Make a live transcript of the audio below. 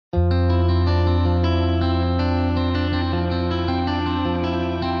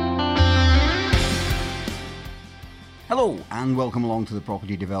Hello and welcome along to the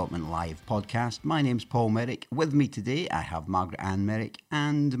Property Development Live podcast. My name's Paul Merrick. With me today I have Margaret Ann Merrick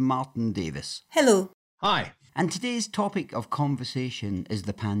and Martin Davis. Hello. Hi. And today's topic of conversation is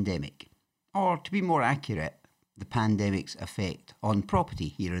the pandemic, or to be more accurate, the pandemic's effect on property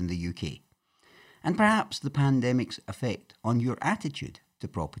here in the UK. And perhaps the pandemic's effect on your attitude to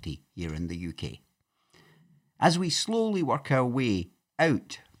property here in the UK. As we slowly work our way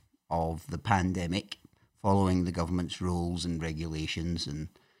out of the pandemic, following the government's rules and regulations and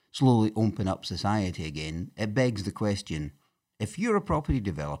slowly open up society again, it begs the question, if you're a property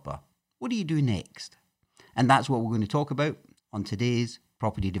developer, what do you do next? And that's what we're going to talk about on today's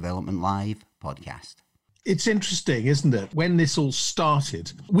Property Development Live podcast. It's interesting, isn't it? When this all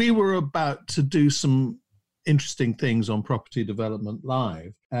started, we were about to do some interesting things on Property Development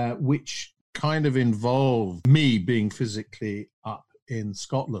Live, which kind of involved me being physically up in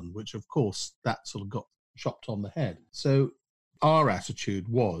Scotland, which of course that sort of got chopped on the head. So our attitude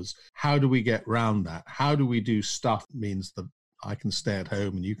was, how do we get round that? How do we do stuff that means that I can stay at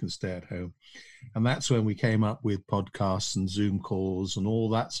home and you can stay at home? And that's when we came up with podcasts and Zoom calls and all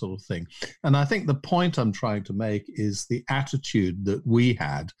that sort of thing. And I think the point I'm trying to make is the attitude that we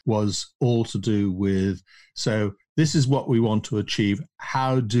had was all to do with, so this is what we want to achieve.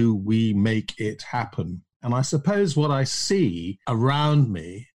 How do we make it happen? And I suppose what I see around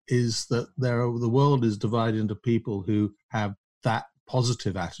me is that the world is divided into people who have that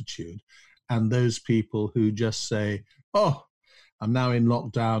positive attitude and those people who just say, oh, I'm now in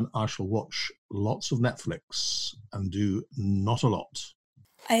lockdown, I shall watch lots of Netflix and do not a lot.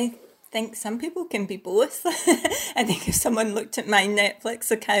 I think some people can be both. I think if someone looked at my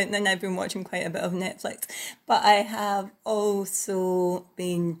Netflix account, then I've been watching quite a bit of Netflix. But I have also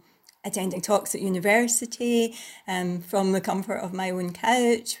been attending talks at university from the comfort of my own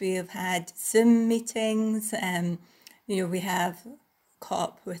couch. We have had Zoom meetings. We have caught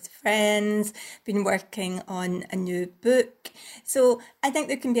up with friends, been working on a new book. So I think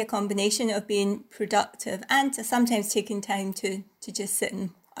there can be a combination of being productive and sometimes taking time to just sit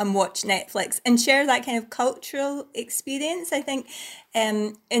and watch Netflix and share that kind of cultural experience. I think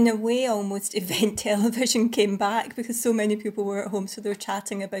in a way almost event television came back because so many people were at home, so they're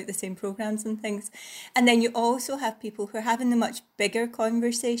chatting about the same programmes and things. And then you also have people who are having the much bigger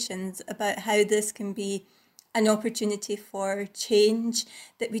conversations about how this can be an opportunity for change,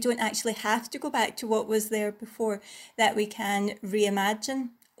 that we don't actually have to go back to what was there before, that we can reimagine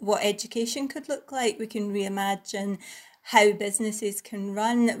what education could look like, we can reimagine how businesses can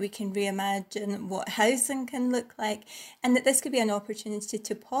run, that we can reimagine what housing can look like, and that this could be an opportunity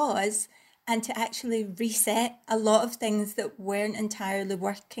to pause and to actually reset a lot of things that weren't entirely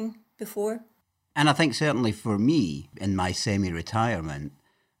working before. And I think certainly for me, in my semi-retirement,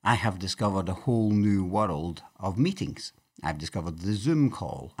 I have discovered a whole new world of meetings. I've discovered the Zoom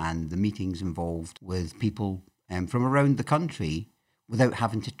call and the meetings involved with people from around the country without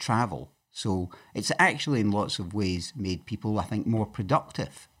having to travel. So it's actually in lots of ways made people, I think, more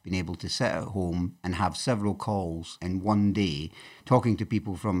productive, being able to sit at home and have several calls in one day, talking to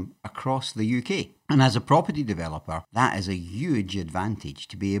people from across the UK. And as a property developer, that is a huge advantage,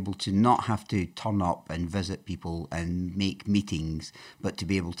 to be able to not have to turn up and visit people and make meetings, but to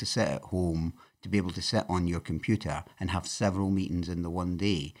be able to sit at home, to be able to sit on your computer and have several meetings in the one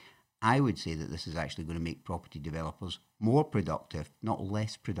day. I would say that this is actually going to make property developers more productive, not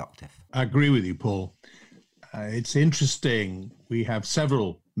less productive. I agree with you, Paul. It's interesting. We have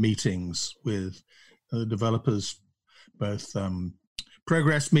several meetings with developers, both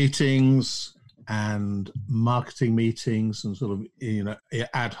progress meetings and marketing meetings and sort of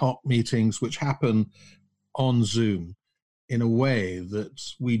ad hoc meetings, which happen on Zoom in a way that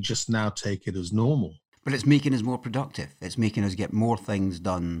we just now take it as normal. But it's making us more productive. It's making us get more things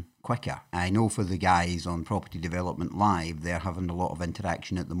done quicker. I know for the guys on Property Development Live, they're having a lot of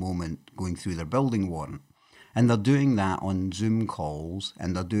interaction at the moment going through their building warrant. And they're doing that on Zoom calls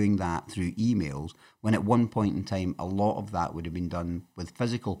and they're doing that through emails, when at one point in time, a lot of that would have been done with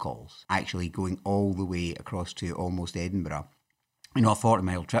physical calls, actually going all the way across to almost Edinburgh. A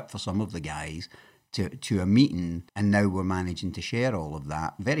 40-mile trip for some of the guys to a meeting, and now we're managing to share all of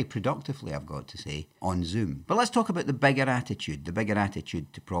that very productively, I've got to say, on Zoom. But let's talk about the bigger attitude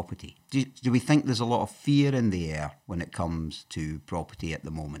to property. Do we think there's a lot of fear in the air when it comes to property at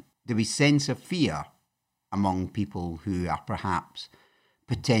the moment? Do we sense a fear among people who are perhaps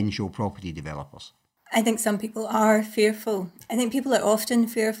potential property developers? I think some people are fearful. I think people are often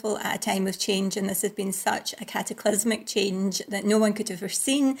fearful at a time of change, and this has been such a cataclysmic change that no one could have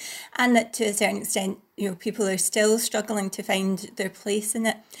foreseen, and that to a certain extent, people are still struggling to find their place in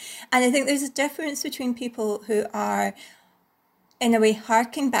it. And I think there's a difference between people who are, in a way,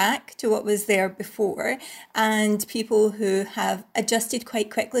 harking back to what was there before, and people who have adjusted quite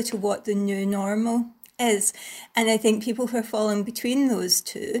quickly to what the new normal is. And I think people who are falling between those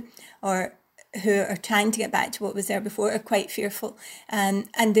two, or who are trying to get back to what was there before, are quite fearful. And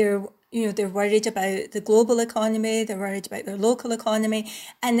they're worried about the global economy, they're worried about their local economy,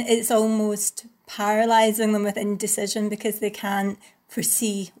 and it's almost paralysing them with indecision because they can't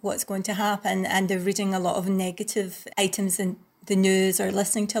foresee what's going to happen, and they're reading a lot of negative items in the news or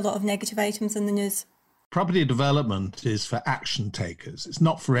listening to a lot of negative items in the news. Property development is for action takers. It's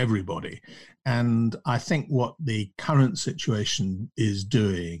not for everybody. And I think what the current situation is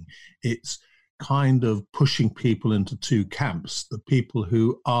doing, it's kind of pushing people into two camps: the people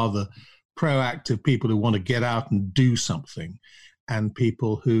who are the proactive people who want to get out and do something, and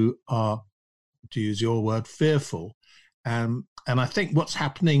people who are, to use your word, fearful. And I think what's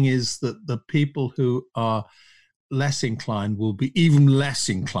happening is that the people who are less inclined will be even less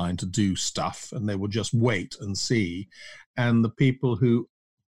inclined to do stuff, and they will just wait and see. And the people who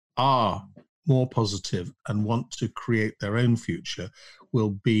are more positive and want to create their own future will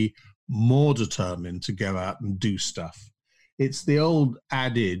be more determined to go out and do stuff. It's the old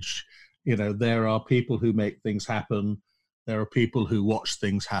adage, there are people who make things happen, there are people who watch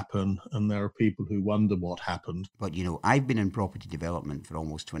things happen, and there are people who wonder what happened. But, I've been in property development for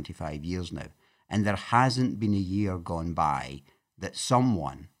almost 25 years now, and there hasn't been a year gone by that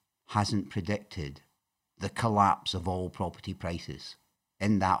someone hasn't predicted the collapse of all property prices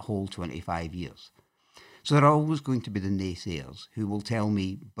in that whole 25 years. So there are always going to be the naysayers who will tell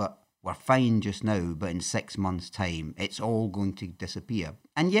me, but we're fine just now, but in 6 months' time, it's all going to disappear.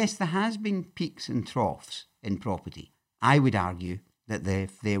 And yes, there has been peaks and troughs in property. I would argue that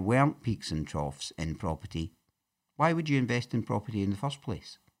if there weren't peaks and troughs in property, why would you invest in property in the first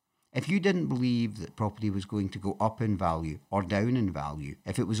place? If you didn't believe that property was going to go up in value or down in value,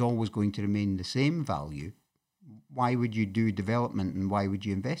 if it was always going to remain the same value, why would you do development and why would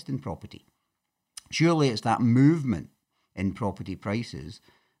you invest in property? Surely it's that movement in property prices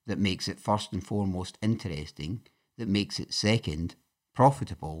that makes it first and foremost interesting, that makes it second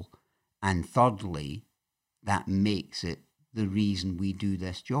profitable, and thirdly, that makes it the reason we do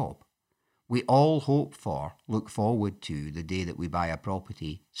this job. We all look forward to the day that we buy a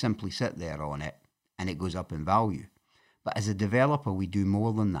property, simply sit there on it, and it goes up in value. But as a developer, we do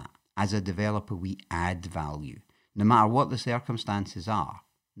more than that. As a developer, we add value. No matter what the circumstances are,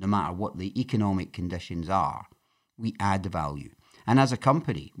 no matter what the economic conditions are, we add value. And as a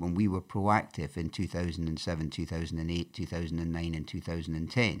company, when we were proactive in 2007, 2008, 2009 and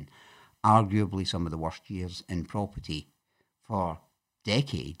 2010, arguably some of the worst years in property for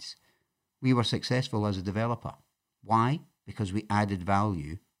decades, we were successful as a developer. Why? Because we added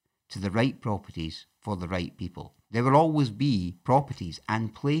value to the right properties for the right people. There will always be properties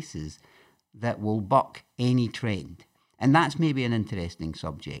and places that will buck any trend. And that's maybe an interesting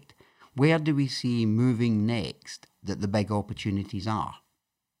subject. Where do we see moving next that the big opportunities are?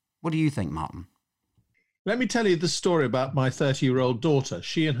 What do you think, Martin? Let me tell you the story about my 30-year-old daughter.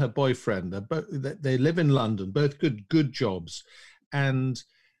 She and her boyfriend, they live in London, both good jobs. And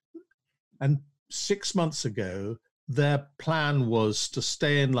 6 months ago, their plan was to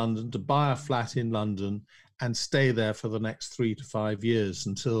stay in London, to buy a flat in London and stay there for the next 3 to 5 years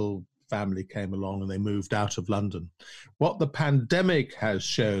until family came along and they moved out of London. What the pandemic has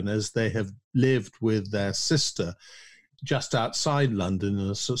shown, as they have lived with their sister just outside London in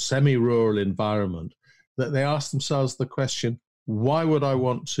a sort of semi-rural environment, that they asked themselves the question, why would I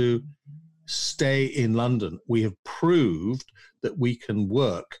want to stay in London? We have proved that we can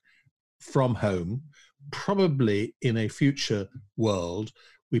work from home. Probably in a future world,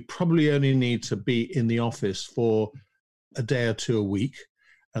 we probably only need to be in the office for a day or two a week.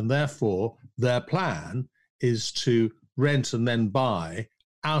 And therefore, their plan is to rent and then buy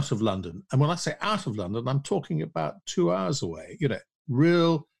out of London. And when I say out of London, I'm talking about 2 hours away,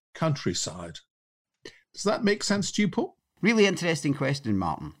 real countryside. Does that make sense to you, Paul? Really interesting question,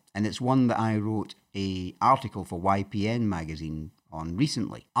 Martin. And it's one that I wrote an article for YPN magazine on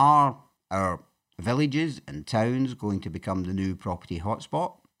recently. Are our villages and towns going to become the new property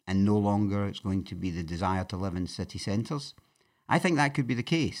hotspot, and no longer it's going to be the desire to live in city centres? I think that could be the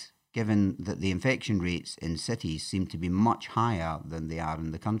case, given that the infection rates in cities seem to be much higher than they are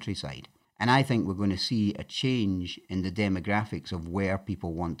in the countryside. And I think we're going to see a change in the demographics of where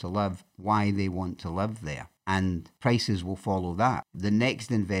people want to live, why they want to live there. And prices will follow that. The next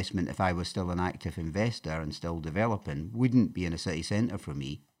investment, if I was still an active investor and still developing, wouldn't be in a city centre for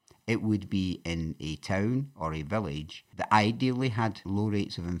me. It would be in a town or a village that ideally had low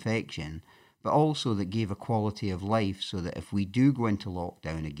rates of infection, but also that gave a quality of life so that if we do go into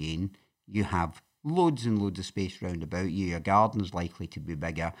lockdown again, you have loads and loads of space round about you. Your garden's likely to be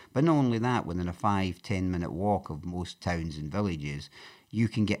bigger. But not only that, within a 5-10 minute walk of most towns and villages, you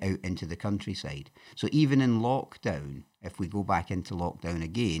can get out into the countryside. So even in lockdown, if we go back into lockdown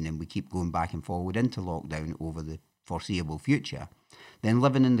again and we keep going back and forward into lockdown over the foreseeable future, then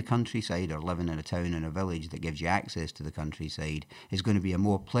living in the countryside or living in a town and a village that gives you access to the countryside is going to be a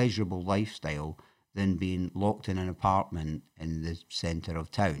more pleasurable lifestyle than being locked in an apartment in the centre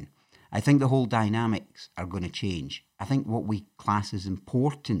of town. I think the whole dynamics are going to change. I think what we class as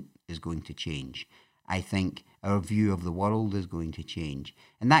important is going to change. I think our view of the world is going to change.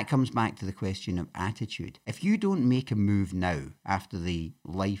 And that comes back to the question of attitude. If you don't make a move now, after the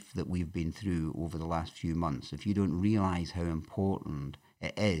life that we've been through over the last few months, if you don't realise how important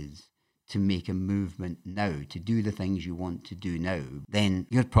it is to make a movement now, to do the things you want to do now, then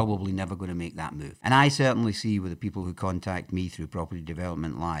you're probably never going to make that move. And I certainly see with the people who contact me through Property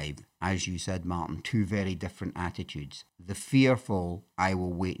Development Live, as you said, Martin, two very different attitudes. The fearful, I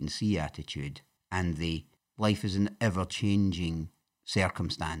will wait and see attitude, and the life is an ever-changing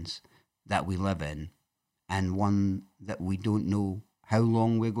circumstance that we live in, and one that we don't know how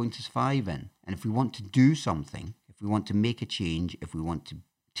long we're going to survive in. And if we want to do something, if we want to make a change, if we want to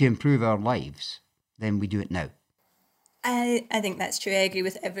improve our lives, then we do it now. I think that's true. I agree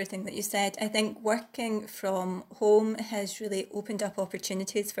with everything that you said. I think working from home has really opened up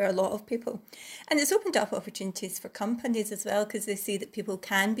opportunities for a lot of people. And it's opened up opportunities for companies as well, because they see that people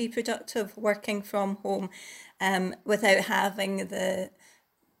can be productive working from home without having the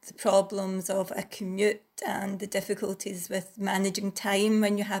problems of a commute and the difficulties with managing time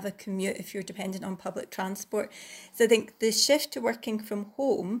when you have a commute if you're dependent on public transport. So I think the shift to working from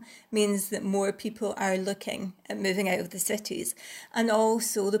home means that more people are looking at moving out of the cities, and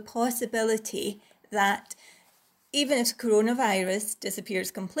also the possibility that even if coronavirus disappears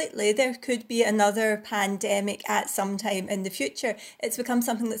completely, there could be another pandemic at some time in the future. It's become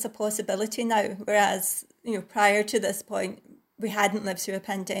something that's a possibility now, whereas prior to this point, we hadn't lived through a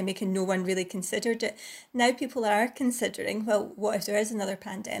pandemic and no one really considered it. Now people are considering, well, what if there is another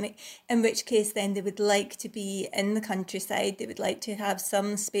pandemic? In which case then they would like to be in the countryside. They would like to have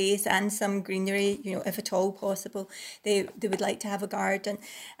some space and some greenery, if at all possible. They would like to have a garden.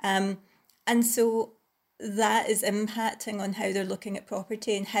 And so that is impacting on how they're looking at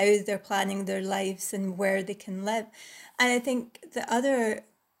property and how they're planning their lives and where they can live. And I think the other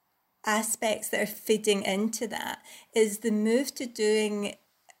aspects that are feeding into that is the move to doing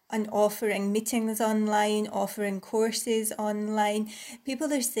and offering meetings online, offering courses online.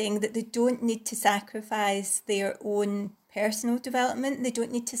 People are saying that they don't need to sacrifice their own personal development. They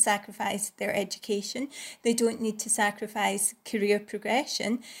don't need to sacrifice their education. They don't need to sacrifice career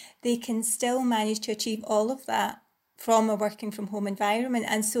progression. They can still manage to achieve all of that from a working from home environment.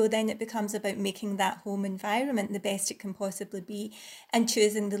 And so then it becomes about making that home environment the best it can possibly be and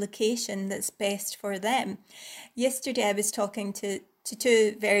choosing the location that's best for them. Yesterday I was talking to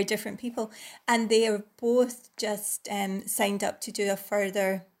two very different people, and they are both just signed up to do a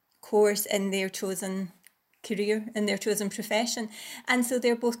further course in their chosen career, in their chosen profession. And so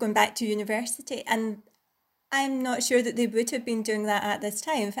they're both going back to university, and I'm not sure that they would have been doing that at this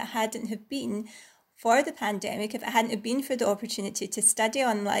time if it hadn't have been for the pandemic, if it hadn't have been for the opportunity to study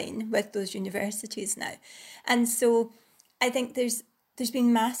online with those universities now. And so I think there's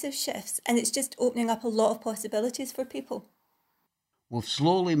been massive shifts, and it's just opening up a lot of possibilities for people. We've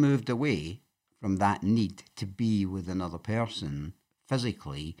slowly moved away from that need to be with another person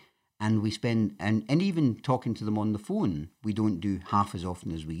physically, and we spend, and even talking to them on the phone, we don't do half as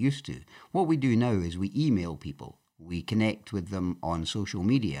often as we used to. What we do now is we email people. We connect with them on social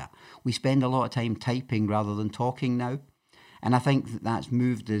media. We spend a lot of time typing rather than talking now. And I think that that's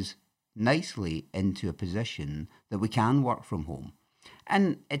moved us nicely into a position that we can work from home.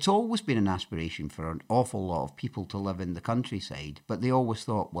 And it's always been an aspiration for an awful lot of people to live in the countryside, but they always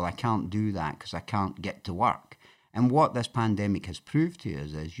thought, well, I can't do that because I can't get to work. And what this pandemic has proved to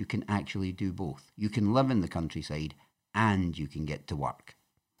us is you can actually do both. You can live in the countryside and you can get to work.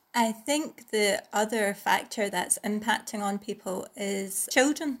 I think the other factor that's impacting on people is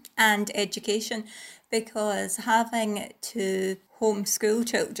children and education, because having to homeschool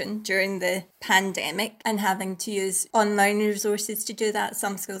children during the pandemic and having to use online resources to do that.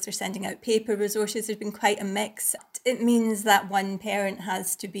 Some schools are sending out paper resources. There's been quite a mix. It means that one parent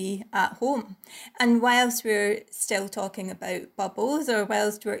has to be at home. And whilst we're still talking about bubbles, or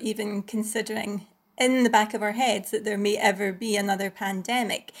whilst we're even considering in the back of our heads that there may ever be another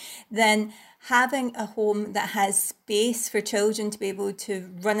pandemic, then having a home that has space for children to be able to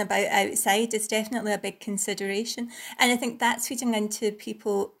run about outside is definitely a big consideration. And I think that's feeding into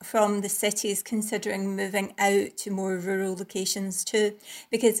people from the cities considering moving out to more rural locations too,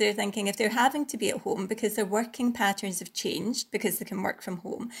 because they're thinking if they're having to be at home because their working patterns have changed because they can work from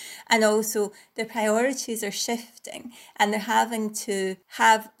home, and also their priorities are shifting and they're having to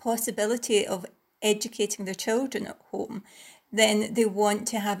have possibility of educating their children at home, then they want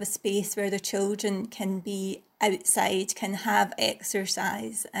to have a space where their children can be outside, can have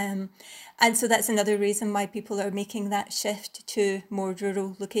exercise. And so that's another reason why people are making that shift to more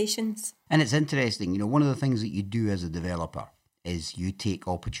rural locations. And it's interesting, one of the things that you do as a developer is you take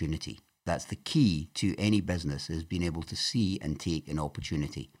opportunity. That's the key to any business, is being able to see and take an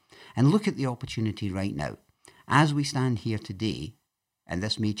opportunity. And look at the opportunity right now. As we stand here today, and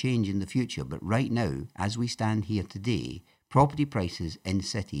this may change in the future, but right now, as we stand here today, property prices in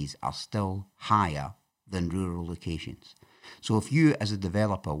cities are still higher than rural locations. So if you as a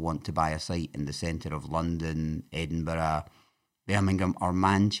developer want to buy a site in the centre of London, Edinburgh, Birmingham or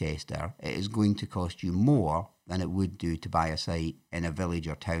Manchester, it is going to cost you more than it would do to buy a site in a village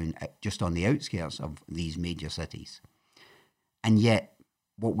or town just on the outskirts of these major cities. And yet,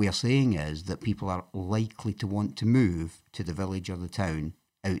 what we are saying is that people are likely to want to move to the village or the town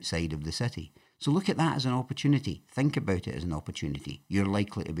outside of the city. So look at that as an opportunity. Think about it as an opportunity. You're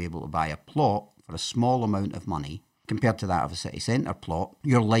likely to be able to buy a plot for a small amount of money compared to that of a city centre plot.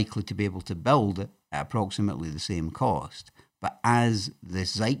 You're likely to be able to build it at approximately the same cost. But as the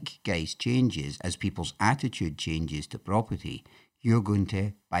zeitgeist changes, as people's attitude changes to property, you're going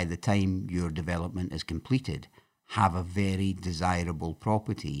to, by the time your development is completed, have a very desirable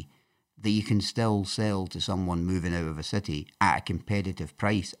property that you can still sell to someone moving out of a city at a competitive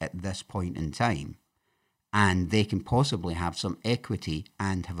price at this point in time. And they can possibly have some equity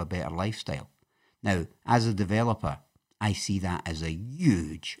and have a better lifestyle. Now, as a developer, I see that as a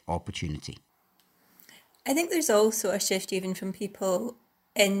huge opportunity. I think there's also a shift even from people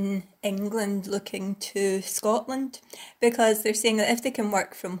in England looking to Scotland, because they're saying that if they can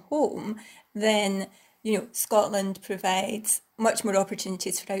work from home, then Scotland provides much more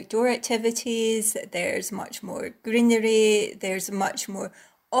opportunities for outdoor activities, there's much more greenery, there's much more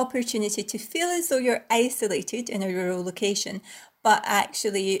opportunity to feel as though you're isolated in a rural location, but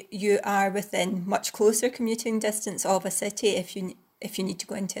actually you are within much closer commuting distance of a city if you need to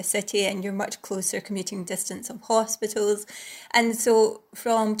go into a city, and you're much closer commuting distance of hospitals. And so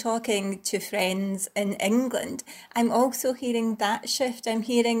from talking to friends in England, I'm also hearing that shift. I'm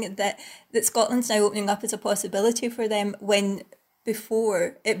hearing that Scotland's now opening up as a possibility for them, when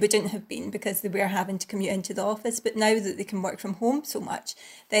before it wouldn't have been, because they were having to commute into the office. But now that they can work from home so much,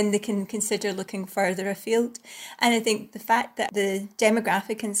 then they can consider looking further afield. And I think the fact that the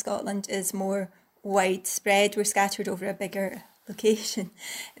demographic in Scotland is more widespread, we're scattered over a bigger location,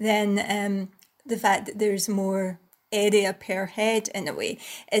 then the fact that there's more area per head in a way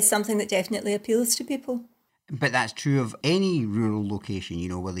is something that definitely appeals to people. But that's true of any rural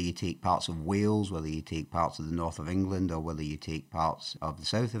location, whether you take parts of Wales, whether you take parts of the north of England, or whether you take parts of the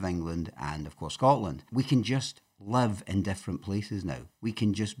south of England and, of course, Scotland. We can just live in different places now. We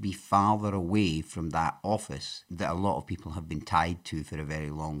can just be farther away from that office that a lot of people have been tied to for a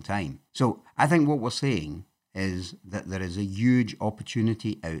very long time. So I think what we're saying is that there is a huge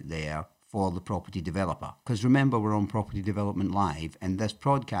opportunity out there for the property developer. Because remember, we're on Property Development Live, and this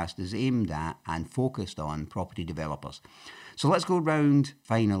podcast is aimed at and focused on property developers. So let's go round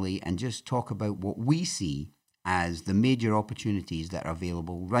finally and just talk about what we see as the major opportunities that are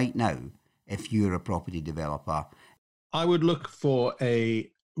available right now if you're a property developer. I would look for a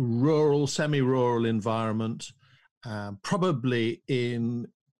rural, semi-rural environment, probably in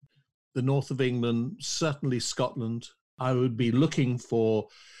the north of England, certainly Scotland. I would be looking for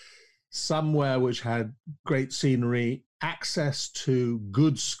somewhere which had great scenery, access to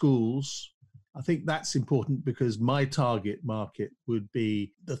good schools. I think that's important because my target market would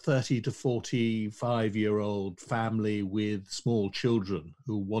be the 30 to 45-year-old family with small children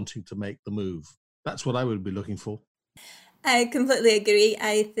who are wanting to make the move. That's what I would be looking for. I completely agree.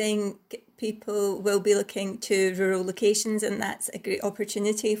 I think people will be looking to rural locations, and that's a great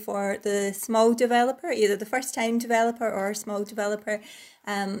opportunity for the small developer, either the first-time developer or a small developer.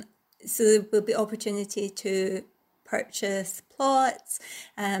 So there will be opportunity to purchase plots,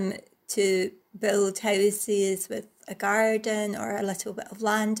 to build houses with a garden or a little bit of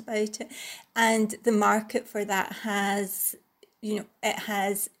land about it. And the market for that has, it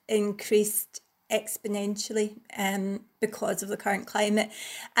has increased exponentially because of the current climate.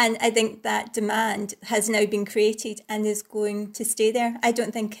 And I think that demand has now been created and is going to stay there. I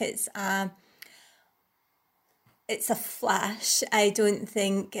don't think it's a flash. I don't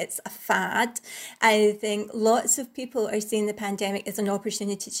think it's a fad. I think lots of people are seeing the pandemic as an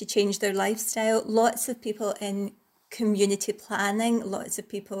opportunity to change their lifestyle. Lots of people in community planning, lots of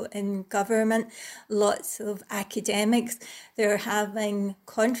people in government, lots of academics. They're having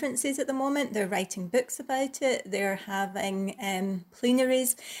conferences at the moment. They're writing books about it. They're having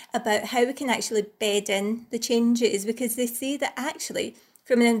plenaries about how we can actually bed in the changes, because they see that actually,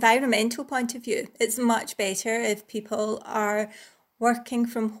 from an environmental point of view, it's much better if people are working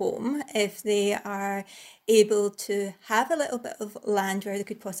from home, if they are able to have a little bit of land where they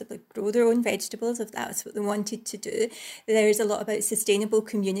could possibly grow their own vegetables if that's what they wanted to do. There's a lot about sustainable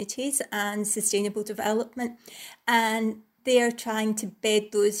communities and sustainable development, and they are trying to bed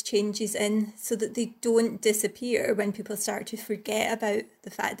those changes in so that they don't disappear when people start to forget about the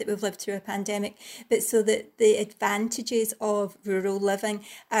fact that we've lived through a pandemic, but so that the advantages of rural living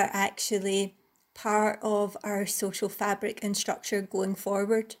are actually part of our social fabric and structure going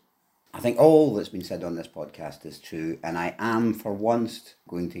forward. I think all that's been said on this podcast is true, and I am for once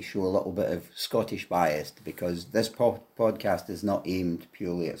going to show a little bit of Scottish bias, because this podcast is not aimed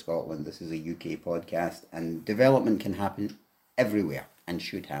purely at Scotland. This is a UK podcast, and development can happen everywhere and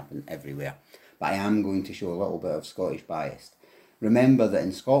should happen everywhere. But I am going to show a little bit of Scottish bias. Remember that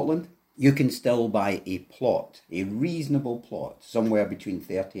in Scotland, you can still buy a plot, a reasonable plot, somewhere between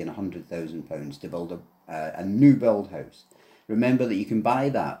 £30,000 and £100,000 to build a new build house. Remember that you can buy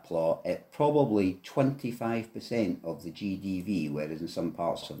that plot at probably 25% of the GDV, whereas in some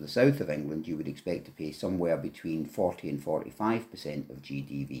parts of the south of England you would expect to pay somewhere between 40 and 45% of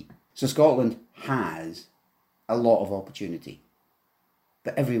GDV. So Scotland has a lot of opportunity.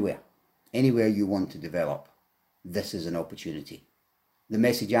 But everywhere, anywhere you want to develop, this is an opportunity. The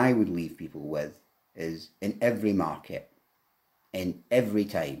message I would leave people with is, in every market, in every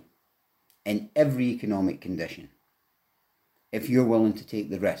time, in every economic condition, if you're willing to take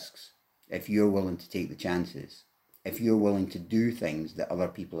the risks, if you're willing to take the chances, if you're willing to do things that other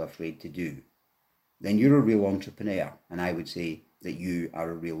people are afraid to do, then you're a real entrepreneur, and I would say that you are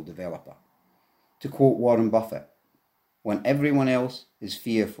a real developer. To quote Warren Buffett, when everyone else is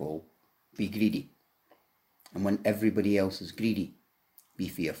fearful, be greedy. And when everybody else is greedy, be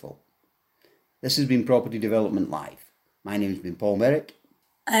fearful. This has been Property Development Live. My name's been Paul Merrick.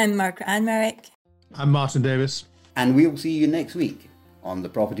 I'm Margaret Ann Merrick. I'm Martin Davis. And we'll see you next week on the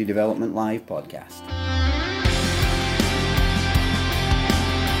Property Development Live podcast.